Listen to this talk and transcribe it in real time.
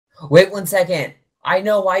Wait 1 second. I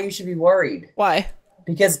know why you should be worried. Why?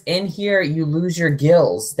 Because in here, you lose your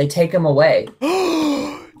gills. They take them away.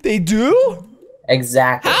 They do?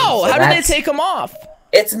 Exactly. How? So How do they take them off?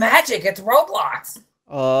 It's magic. It's Roblox.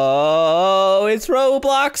 Oh, it's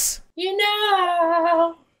Roblox. You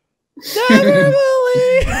know. Never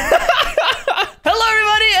believe. Hello,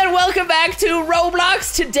 everybody, and welcome back to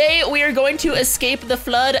Roblox. Today, we are going to escape the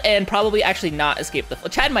flood and probably actually not escape the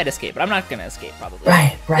flood. Chad might escape, but I'm not going to escape, probably.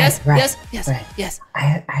 Right. Yes. I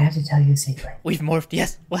have to tell you a secret. We've morphed.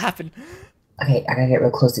 Yes. What happened? Okay, I gotta get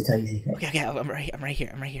real close to tell you a secret. Okay. I'm right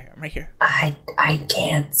here. I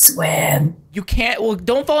can't swim. You can't? Well,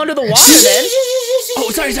 don't fall into the water then.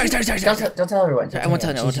 Oh, sorry. Don't tell everyone. I won't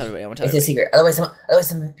tell everybody. It's a secret. Otherwise,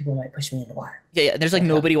 some people might push me in the water. Yeah. There's like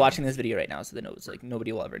nobody watching this video right now, so they know it's like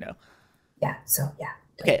nobody will ever know. Yeah. So yeah.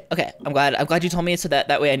 Okay. I'm glad you told me so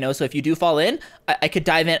that way I know. So if you do fall in, I could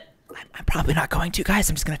dive in. I'm probably not going to, guys.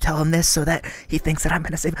 I'm just gonna tell him this so that he thinks that I'm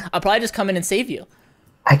gonna save him. I'll probably just come in and save you.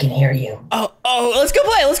 I can hear you. Oh, let's go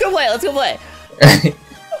play.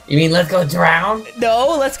 You mean let's go drown?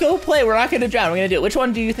 No, let's go play. We're not gonna drown. We're gonna do it. Which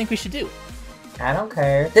one do you think we should do? I don't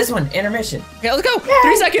care. This one, intermission. Okay, let's go. Yay.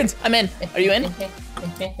 3 seconds. I'm in. Are you in?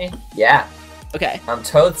 Yeah. Okay. I'm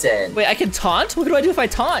totes in. Wait, I can taunt? What do I do if I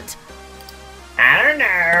taunt? I don't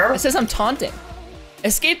know. It says I'm taunting.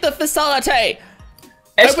 Escape the facility.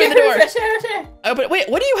 Open the door. Wait,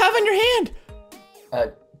 what do you have on your hand?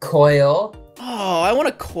 A coil. Oh, I want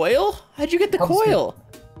a coil? How'd you get the coil?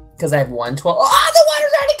 Because I have 112. Oh, the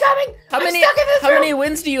water's already coming! How many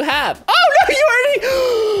wins do you have? Oh no, you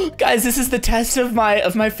already Guys, this is the test of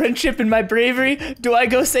my friendship and my bravery. Do I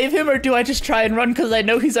go save him or do I just try and run because I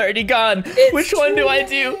know he's already gone? Which one do I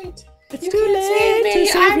do? It's too late to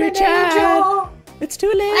save your child. It's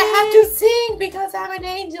too late. I have to sing because I'm an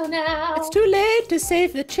angel now. It's too late to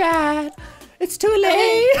save the child. It's too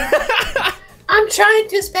late. I'm trying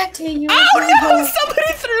to spectate you. Oh no!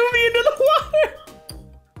 Somebody threw me into the water.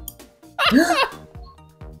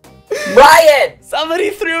 Ryan!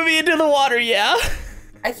 Somebody threw me into the water. Yeah.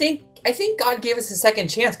 I think God gave us a second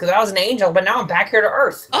chance because I was an angel, but now I'm back here to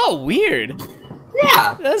Earth. Oh, weird.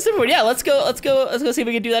 Yeah. That's super. Yeah. Let's go see if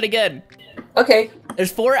we can do that again. Okay.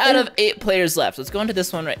 There's 4 out of 8 players left. Let's go into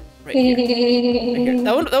this one right here.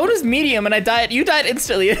 That one was medium, and I died. You died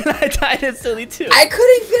instantly, and I died instantly too. I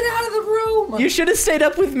couldn't get out of the room. You should have stayed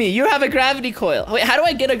up with me. You have a gravity coil. Wait, how do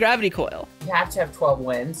I get a gravity coil? You have to have 12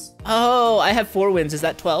 wins. Oh, I have 4 wins. Is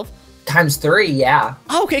that 12? Times 3, yeah.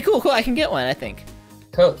 Oh, okay, cool. I can get one, I think.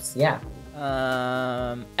 Totes, yeah.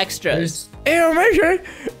 Extras. Intermission.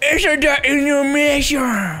 It's in your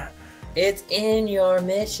mission. It's in your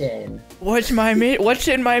mission. What's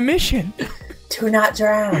in my mission? To not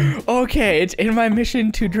drown. Okay, it's in my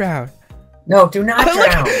mission to drown. No, do not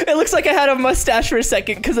drown. It looks like I had a mustache for a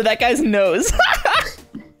second because of that guy's nose.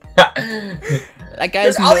 That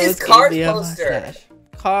guy's all nose these Cars gave me a poster. mustache.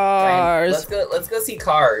 Cars. Ryan, let's go see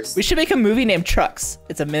Cars. We should make a movie named Trucks.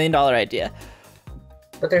 It's $1 million idea.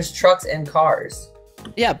 But there's trucks and cars.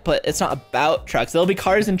 Yeah, but it's not about trucks. There'll be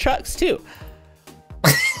cars and trucks too.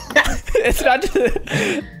 It's not just,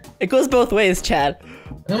 it goes both ways, Chad.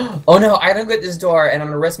 Oh no, I don't get this door and I'm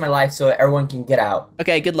gonna risk my life so everyone can get out.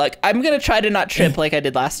 Okay, good luck. I'm gonna try to not trip like I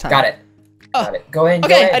did last time. Got it. Go in.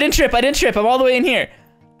 Okay, go in. I didn't trip. I'm all the way in here.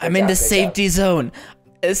 I'm in the safety zone.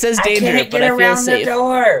 It says danger, but I feel safe. I can't get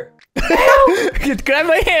around the door. Grab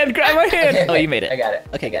my hand. Okay, Oh, you made it. I got it.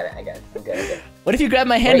 Okay, I got it. I'm good. What if you grabbed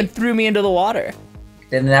my hand and threw me into the water?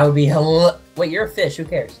 Then that would be Wait, you're a fish. Who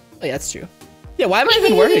cares? Oh, yeah, that's true. Yeah, why am I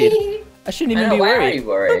even worried? I shouldn't even be why worried. are you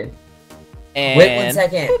worried? And Wait 1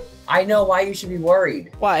 second. I know why you should be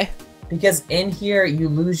worried. Why? Because in here, you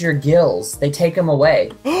lose your gills. They take them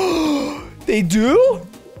away. They do?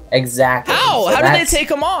 Exactly. How? So How do they take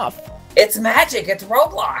them off? It's magic. It's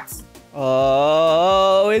Roblox.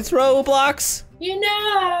 Oh, it's Roblox. You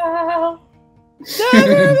know.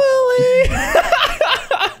 Never believe.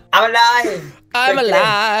 I'm alive. I'm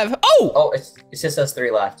alive. Oh! Oh, it's just us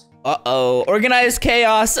 3 left. Uh-oh. Organized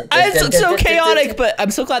chaos. It's so chaotic, but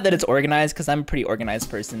I'm so glad that it's organized because I'm a pretty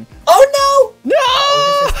organized person. Oh, no! No!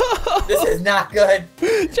 Oh, this is not good.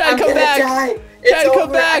 Chad, come back. Chad,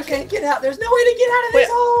 come back. I can't get out. There's no way to get out of this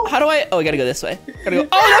hole. How do I? Oh, I gotta go this way. Gotta go.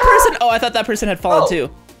 Oh, that person. Oh, I thought that person had fallen too.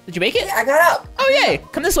 Did you make it? Yeah, I got up. Oh, yay.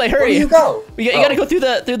 Come this way. Hurry. Where do you go? You gotta go through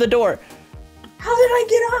the door. How did I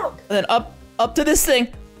get up? And then up to this thing.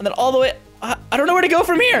 And then all the way. I don't know where to go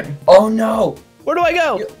from here. Oh, no. Where do I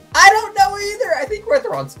go? I don't know either. I think we're at the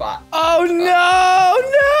wrong spot. Oh, no.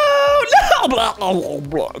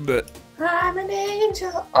 I'm an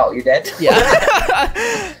angel. Oh, you're dead?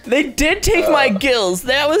 Yeah. They did take my gills.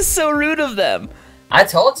 That was so rude of them. I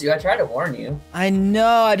told you. I tried to warn you. I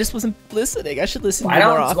know. I just wasn't listening. I should listen to you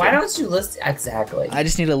more often. Why don't you listen? Exactly. I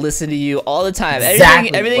just need to listen to you all the time.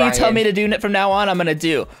 Exactly, everything you tell me to do from now on, I'm gonna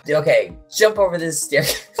do. Okay, jump over this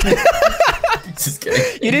staircase. Just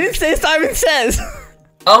kidding. You didn't say Simon Says.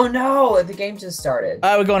 Oh no, the game just started.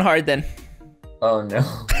 We're going hard then. Oh no.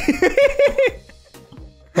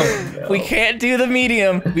 Oh, no. We can't do the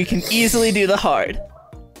medium. We can easily do the hard.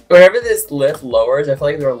 Whenever this lift lowers, I feel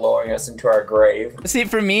like they're lowering us into our grave. See,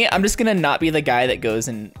 for me, I'm just gonna not be the guy that goes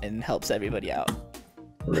and helps everybody out.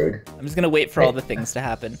 Rude. I'm just gonna wait for all the things to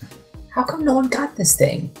happen. How come no one got this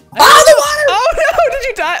thing? Oh, the water! Oh no, did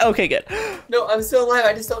you die? Okay, good. No, I'm still alive.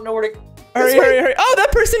 I just don't know where to... Hurry, hurry, hurry. Oh,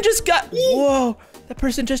 that person just got... Whoa, that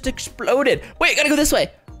person just exploded. Wait, gotta go this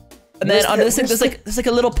way. And then on this thing, there's like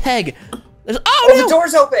a little peg. Oh, no! The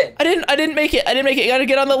door's open! I didn't make it. You gotta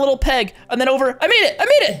get on the little peg. And then over. I made it!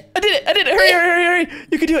 I did it! Hurry, hurry, hurry, hurry!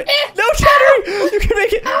 You can do it! No, Chattery! You can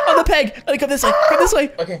make it on the peg! Come this way! Come this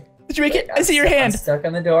way! Okay. Did you make it? I see your hand. I'm stuck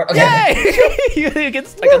on the door. Okay. Yay! You get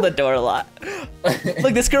stuck on the door a lot.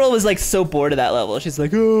 Look, this girl was like so bored of that level. She's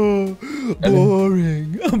like, oh,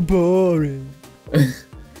 boring. I'm boring.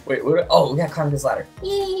 Wait, oh, we gotta climb this ladder.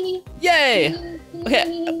 Yay!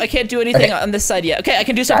 Okay, I can't do anything on this side yet. Okay, I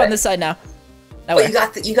can do stuff on this side now. Wait, you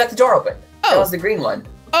got the door open. Oh. That was the green one.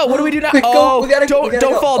 Oh, what do we do now? Quick, oh, go.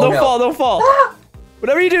 Don't fall. Ah!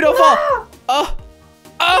 Whatever you do, don't fall. Oh.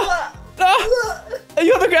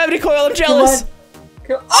 You have a gravity coil. I'm jealous.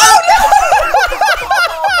 Oh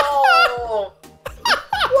no!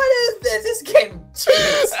 What is this? This game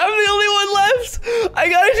cheats. I'm the only one left. I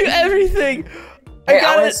gotta do everything. I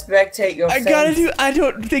gotta spectate your face. I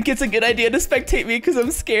don't think it's a good idea to spectate me because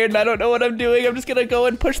I'm scared and I don't know what I'm doing. I'm just gonna go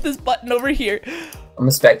and push this button over here. I'm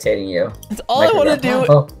spectating you. That's all I want to do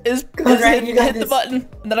is hit the button.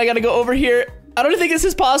 And then I gotta go over here. I don't think this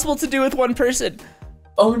is possible to do with one person.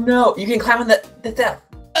 Oh no, you can climb on the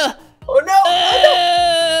oh no!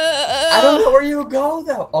 I don't know where you go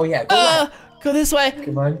though. Oh yeah, go this way.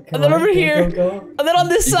 Come on. And then over here. And then on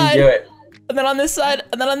this side. You can do it. And then on this side,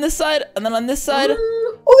 and then on this side, and then on this side. Oh,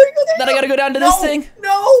 there you go. Then I gotta go down to this thing.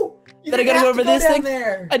 No! Then I gotta go over this thing.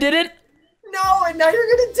 I didn't. No, and now you're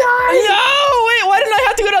gonna die. No! Wait, why didn't I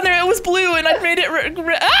have to go down there? It was blue, and I made it.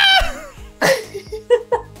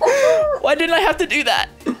 Why didn't I have to do that?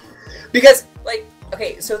 Because, like,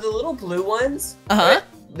 okay, so the little blue ones. Right?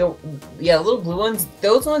 The little blue ones.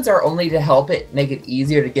 Those ones are only to help it make it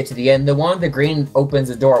easier to get to the end. The one with the green opens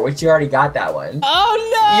the door, which you already got that one. Oh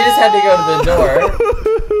no! You just had to go to the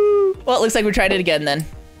door. Well, it looks like we tried it again then.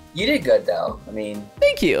 You did good though. I mean,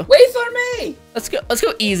 thank you. Wait for me. Let's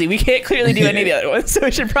go easy. We can't clearly do any of the other ones, so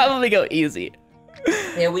we should probably go easy.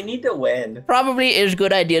 Yeah, we need to win. Probably is a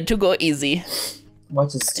good idea to go easy.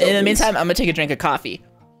 Watch this. In the meantime, I'm gonna take a drink of coffee.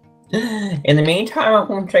 In the meantime, I'm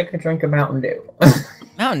gonna take a drink of Mountain Dew.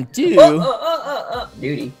 Mountain Dew?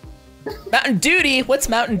 Duty. Mountain Duty? What's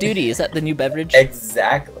Mountain Duty? Is that the new beverage?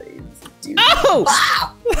 Exactly. Oh!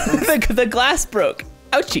 Ah! the glass broke.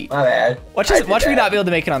 Ouchie. My bad. Watch me not be able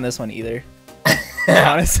to make it on this one either.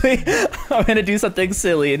 Honestly, I'm gonna do something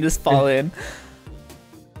silly and just fall in.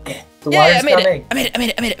 I made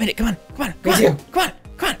it. Come on.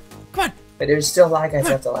 But there's still a lot of guys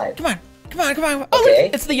left alive. Come on. Oh, okay.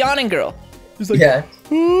 Look, it's the yawning girl. She's like, yeah.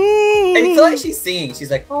 I feel like she's singing.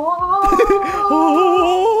 She's like,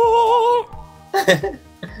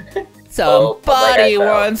 Somebody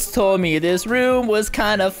once told me this room was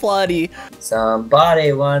kind of floody.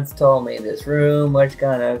 Somebody once told me this room was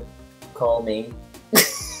gonna call me.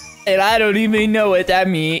 And I don't even know what that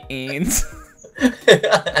means.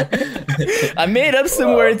 I made up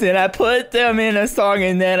some words and I put them in a song,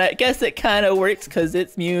 and then I guess it kind of works because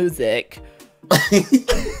it's music.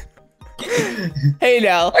 Hey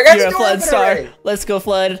now, you're a flood star. Already. Let's go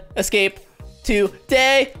flood. Escape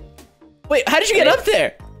today. Wait, how did you get up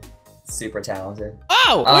there? Super talented.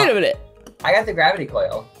 Oh, wait a minute. I got the gravity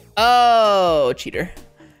coil. Oh, cheater.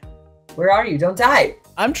 Where are you? Don't die.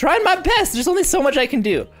 I'm trying my best. There's only so much I can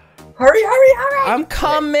do. Hurry. I'm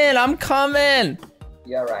coming.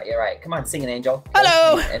 You're right. Come on, sing an angel.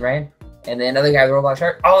 Hello. And Ryan. And the other guy with the Roblox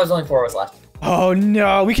shirt. Oh, there's only 4 of us left. Oh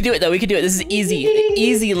no, we can do it though. This is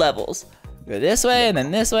easy levels. Go this way, and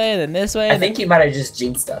then this way, and then this way. I think you might have just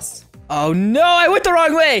jinxed us. Oh no, I went the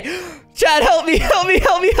wrong way. Chad, help me,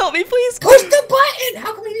 please. Push the button.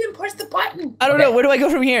 How come you didn't push the button? I don't know. Where do I go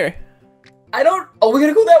from here? I don't. Oh, we're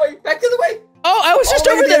gonna go that way. Back the other way. Oh, I was just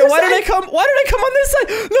over there. Why did I come on this side?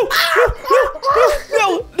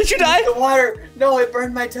 No. Did you die? The water. No, it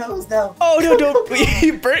burned my toes though. Oh no, don't.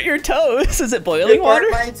 You burnt your toes. Is it boiling water?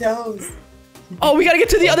 It burnt my toes. Oh, we gotta get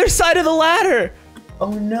to the other side of the ladder.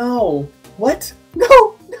 Oh no. What?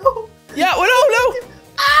 No, no. Yeah, well, no.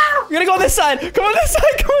 Ah! You're gonna go on this side. Come on this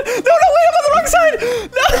side. Come on. No, wait, I'm on the wrong side.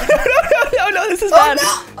 No. This is bad.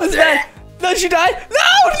 No. This is bad. No, she died.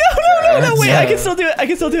 No. Wait, I can still do it. I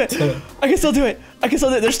can still do it.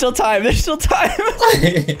 There's still time.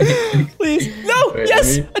 Please. No. Wait,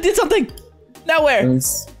 Yes. I did something. Now where?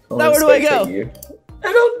 Now where do I go?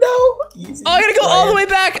 I don't know. Easy. Oh, I gotta go all the way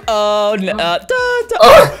back. Oh, no. I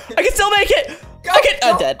can still make it.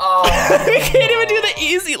 I'm dead. We can't even do the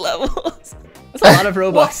easy levels. That's a lot of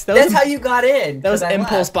Robux. Well, that's how you got in. That was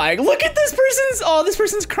impulse buying. Look at this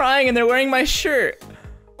person's crying and they're wearing my shirt.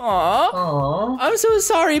 Aww. I'm so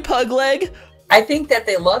sorry, Pugleg. I think that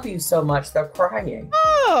they love you so much they're crying.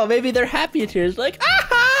 Oh, maybe they're happy tears like,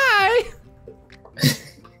 hi.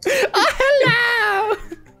 Oh, hello.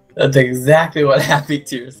 That's exactly what happy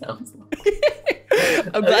tears sounds like.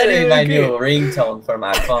 I'm glad you my new ringtone for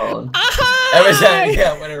my phone. Every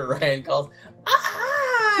time when Ryan calls,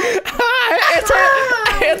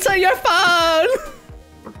 answer your phone.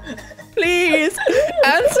 Please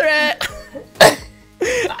answer it.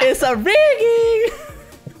 It's a ringing.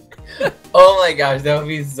 Oh my gosh, that would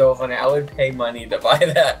be so funny. I would pay money to buy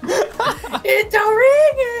that. It's a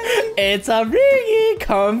ringing. It's a ringing.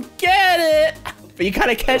 Come get it. But you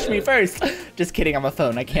gotta catch me first. Just kidding, I'm a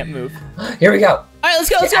phone. I can't move. Here we go. All right, let's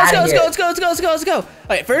go. All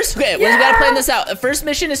right, first, we gotta plan this out. The first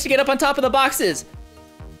mission is to get up on top of the boxes.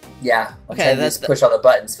 Yeah. Okay, let's push all the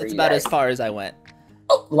buttons for you. That's about as far as I went.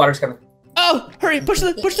 Oh, water's coming. Oh, hurry! Push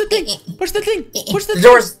the thing! The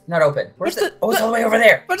door's not open. Where's the? Oh, it's all the way over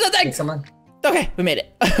there. Push the thing! Someone. Okay, we made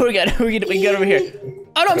it. We're good. We can get over here.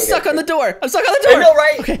 Oh no, I'm stuck on the door. I know,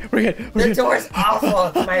 right? Okay, we're good. The door's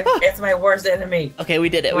awful. It's my worst enemy. Okay, we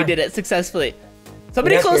did it. We did it successfully.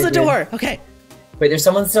 Somebody close the door. Okay. Wait, there's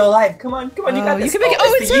someone still alive. Come on, you got this. You can make it.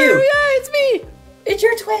 Oh, it's you. Yeah, it's me. It's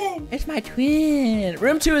your twin. It's my twin.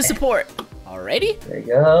 Room 2 is support. Alrighty. There you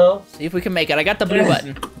go. See if we can make it. I got the blue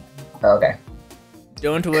button. Okay.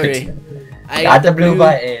 Don't worry. I got the blue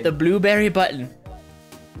button. The blueberry button.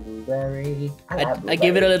 Blueberry. I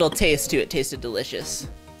gave it a little taste too. It tasted delicious.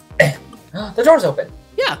 The door's open.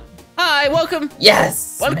 Yeah. Hi, welcome.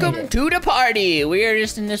 Yes. Welcome to the party. We are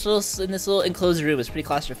just in this little enclosed room. It's pretty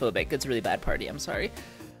claustrophobic. It's a really bad party. I'm sorry.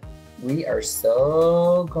 We are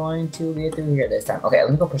so going to get through here this time. Okay, let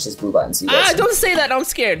me go push this blue button so you guys don't say that. I'm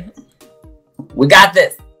scared. We got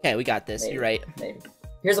this. Okay, we got this. Maybe, You're right. Maybe.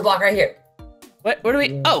 Here's a block right here. What? Where do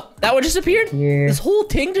we? Oh, that one just appeared? Here. This whole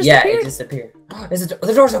thing just appeared? appeared? Yeah, it just appeared.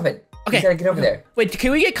 The door's open. Okay. You gotta get over there. Wait,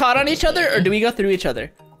 can we get caught on each other or do we go through each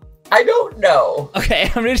other? I don't know. Okay,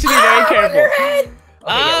 I'm just gonna be very careful. Your head. Okay,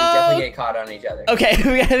 yeah, we definitely get caught on each other. Okay,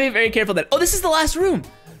 we gotta be very careful then. Oh, this is the last room.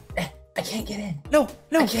 I can't get in. No.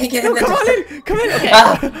 I can't get in. Come on in. Come in. Okay.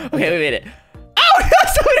 Okay, we made it. Oh, no,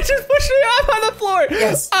 somebody just pushed me off on the floor.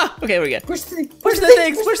 Yes. Okay, we're good. Push the things. Push the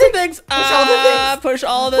things. Push the things. Push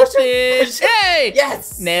all the things. Yay.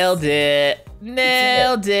 Yes. Nailed it.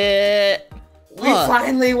 Nailed it. We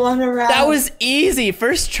finally won a round. That was easy.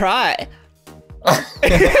 First try.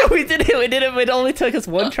 We did it. It only took us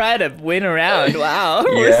one try to win a round. Wow.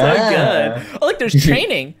 We're so good. Oh, look, there's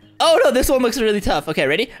training. Oh, no, this one looks really tough. Okay,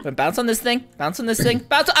 ready? I'm gonna bounce on this thing. Bounce on this thing.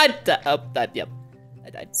 Bounce. Yep. I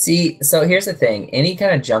died. See, so here's the thing. Any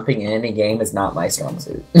kind of jumping in any game is not my strong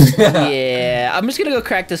suit. Yeah, I'm just gonna go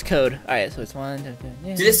crack this code. All right, so it's 1, 2, 3.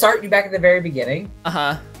 Yeah. Did it start you back at the very beginning?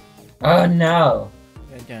 Uh-huh. Oh, no.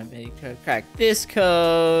 Crack this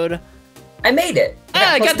code. I made it.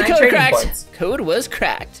 I got the code cracked. Points. Code was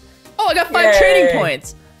cracked. Oh, I got 5 trading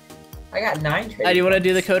points. I got 9 trading points. Do you want to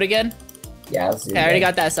do the code again? Yeah, let's do it. I already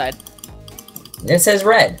got that side. It says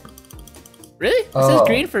red. Really? It says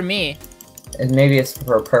green for me. And maybe it's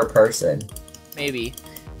per person. Maybe.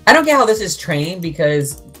 I don't get how this is trained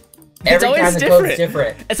because every time the code's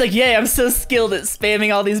different. It's like, yay, I'm so skilled at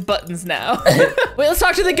spamming all these buttons now. Wait, let's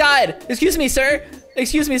talk to the guide. Excuse me, sir.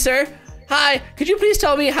 Excuse me, sir. Hi, could you please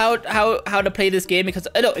tell me how to play this game? Because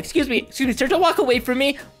no, excuse me, sir, don't walk away from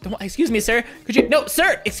me. Excuse me, sir. Could you? No,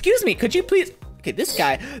 sir. Excuse me. Could you please? Okay, this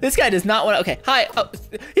guy does not want to. Okay, hi. Oh,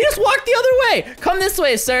 he just walked the other way. Come this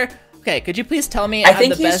way, sir. Okay, could you please tell me? I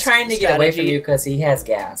think he's trying to get away from you because he has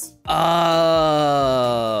gas.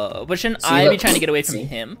 Oh, but shouldn't I be trying to get away from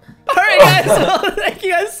him? All right, guys. Well, thank you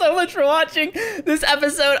guys so much for watching this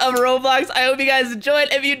episode of Roblox. I hope you guys enjoyed.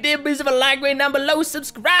 If you did, please leave a like rating down below.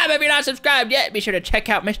 Subscribe if you're not subscribed yet. Be sure to check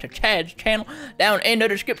out Mr. Chad's channel down in the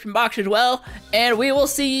description box as well. And we will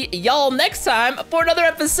see y'all next time for another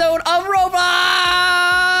episode of Roblox.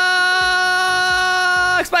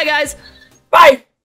 Bye, guys. Bye.